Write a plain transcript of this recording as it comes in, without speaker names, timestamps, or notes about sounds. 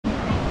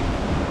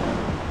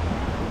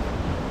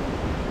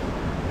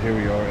Here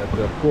we are at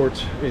the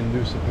port in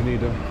Nusa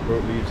Penida.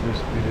 Boat leaves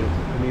Nusa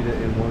Penida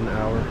in 1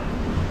 hour.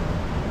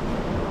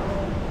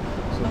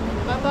 So,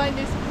 Bye-bye,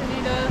 Nusa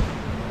Penida.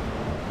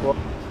 well,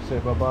 say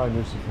bye-bye,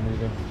 Nusa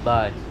Penida.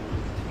 Bye.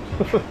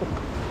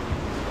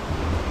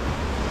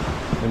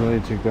 Emily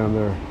took down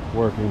there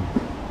working.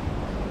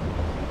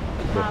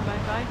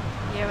 Bye-bye.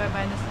 Yeah,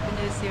 bye-bye, Nusa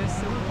Penida. See you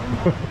soon.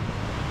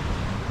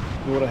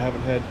 You know what I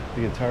haven't had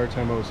the entire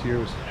time I was here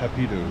was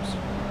Hapitos.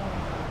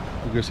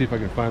 I'm gonna see if I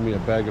can find me a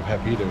bag of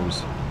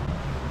Hapitos.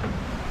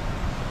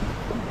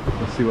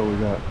 Let's see what we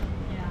got.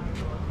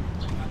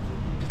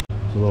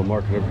 There's a little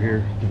market over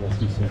here. I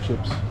see some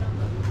chips.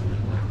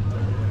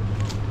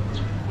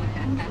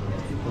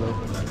 Hello.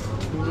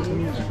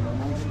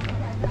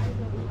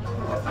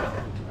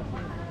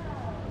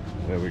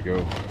 There we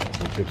go.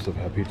 Some chips of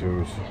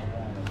Hapitos.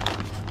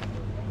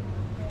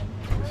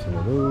 Some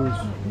of those.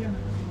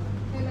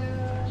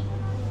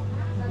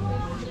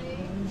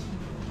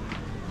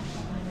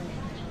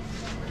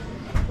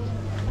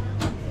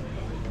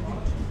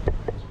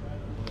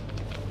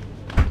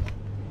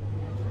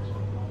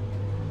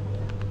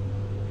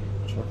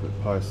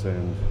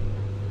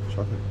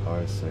 Chocolate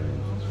pie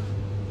sand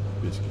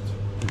biscuits.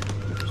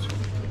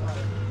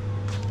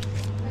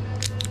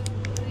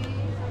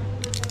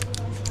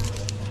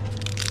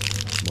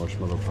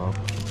 Marshmallow pop.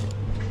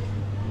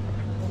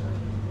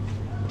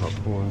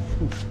 Popcorn.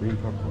 Ooh, green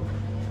popcorn.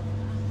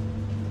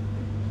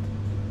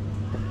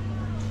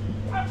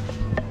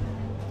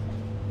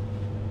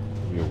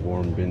 Maybe a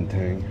warm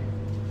bintang.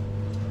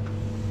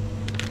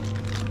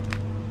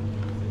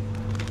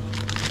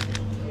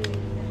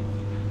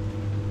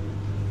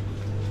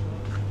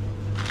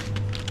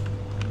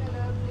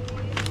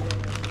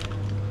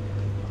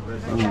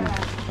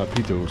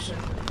 Hapitos.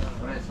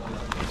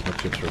 That's my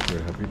chips right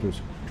there. Hapitos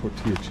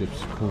tortilla chips,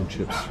 corn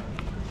chips.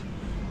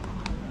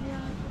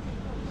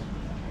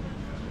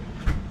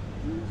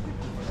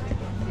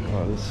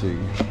 Oh, let's see.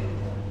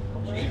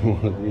 Let's get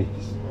one of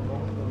these.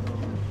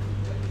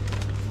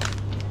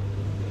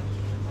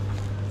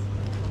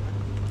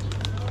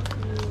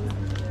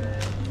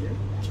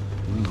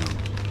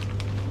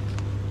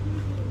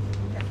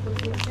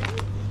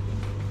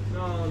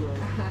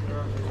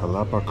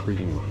 Palapa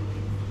cream.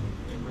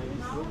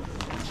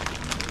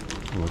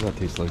 What does that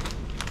taste like?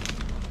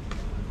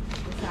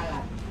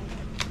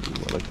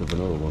 Ooh, I like the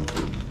vanilla one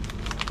too.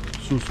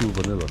 Susu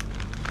vanilla.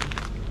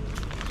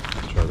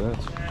 Let's try that.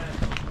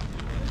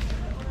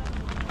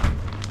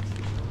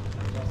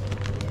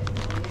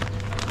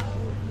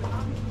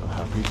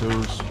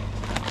 Hapitos.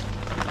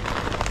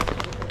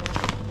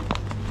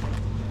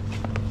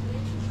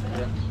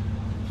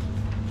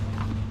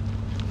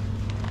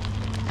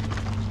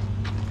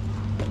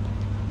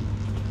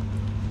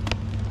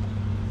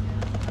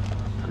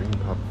 Green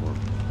popcorn.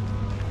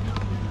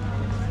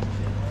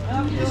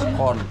 It's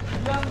corn.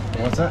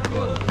 What's that?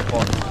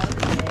 Corn.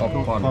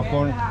 Popcorn.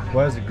 Popcorn.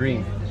 Why is it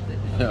green?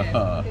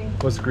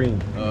 What's green?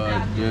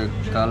 The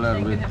color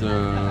with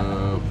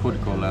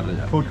food color.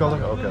 Yeah. Food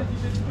color? Okay.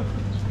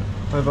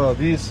 I have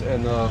these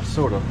and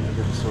soda. I'll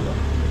get the soda.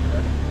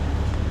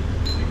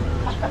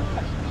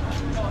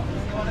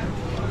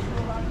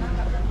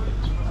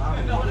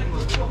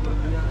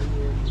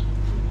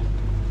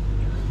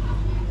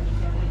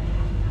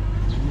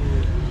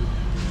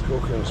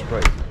 Coke and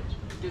Sprite.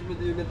 Excuse me,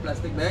 do you need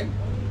plastic bag?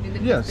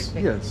 Yes,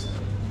 yes.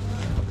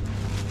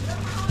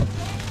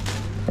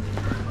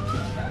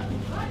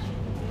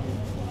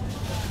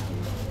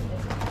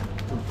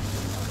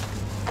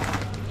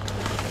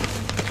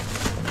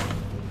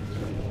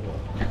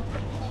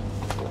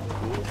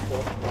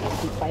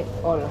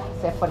 All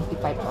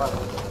 75 all.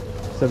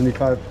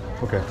 75?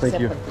 Okay, thank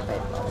you.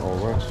 75 all. All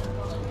right.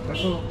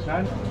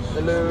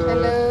 Hello.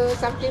 Hello,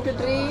 something to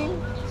drink,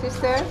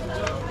 sister?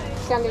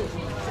 Shani.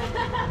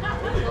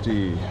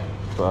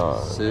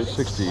 55,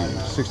 60,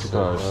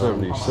 65,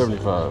 70,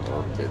 75.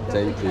 Okay,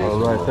 thank you. All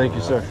right, thank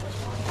you, sir.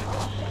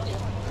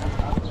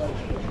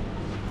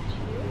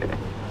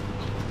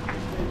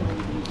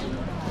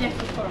 Yes,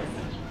 of course.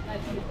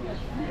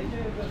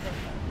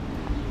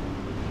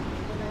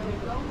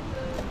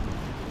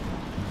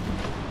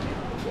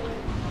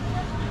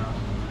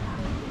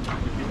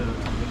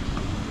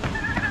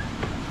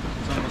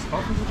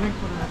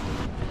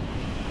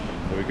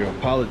 There we go. A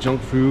pile of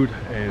junk food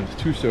and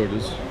 2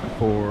 sodas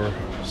for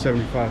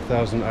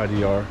 75,000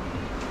 IDR,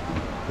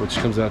 which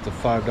comes out to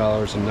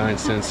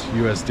 $5.09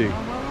 USD.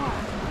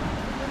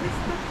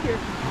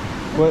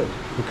 What?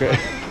 Okay.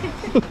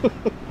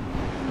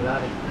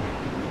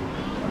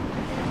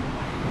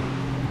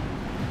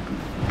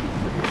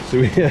 So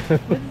we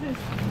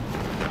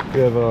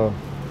have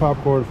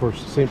popcorn for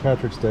St.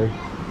 Patrick's Day,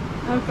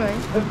 Okay.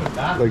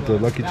 like the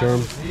Lucky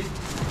Charm.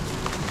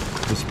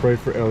 The Sprite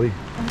for Ellie.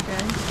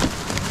 Okay.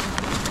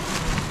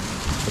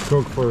 A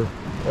Coke for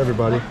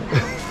everybody.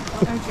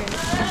 Okay.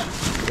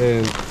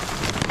 And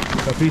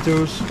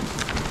Hapitos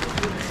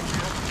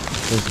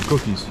and some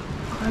cookies.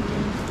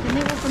 Okay. Can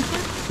they open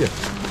first? Yeah.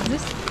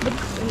 This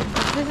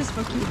is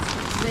for kids.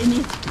 They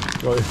need.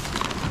 Oh,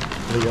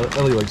 yeah.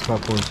 Ellie likes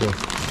popcorn, so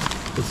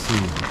let's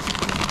see.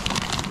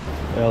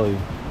 Ellie,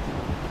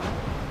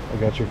 I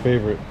got your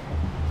favorite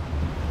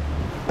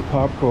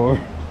popcorn.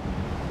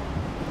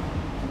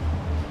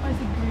 Why is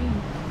it green?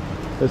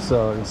 It's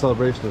in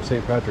celebration of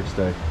St. Patrick's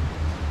Day.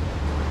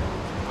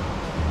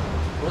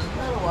 Wasn't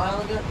that a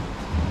while ago?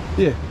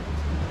 Yeah.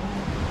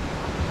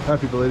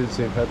 Happy belated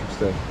St. Patrick's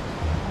Day.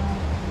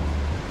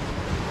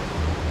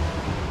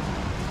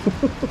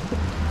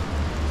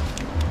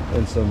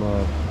 And some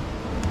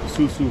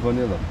Susu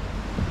vanilla.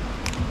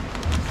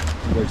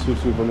 You like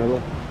Susu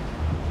vanilla?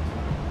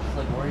 It's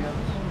like Oreos?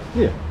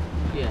 Yeah.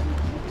 Yeah.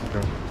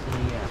 Okay.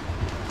 Yeah.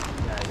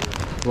 Yeah, I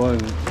do. Well,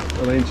 and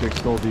Elaine chick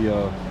stole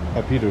the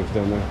Hapitos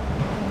down there.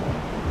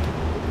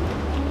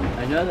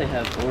 I know they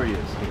have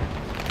Oreos here.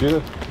 Do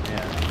you?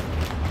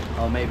 Yeah.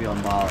 Oh, maybe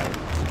on Bali.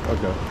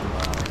 Okay.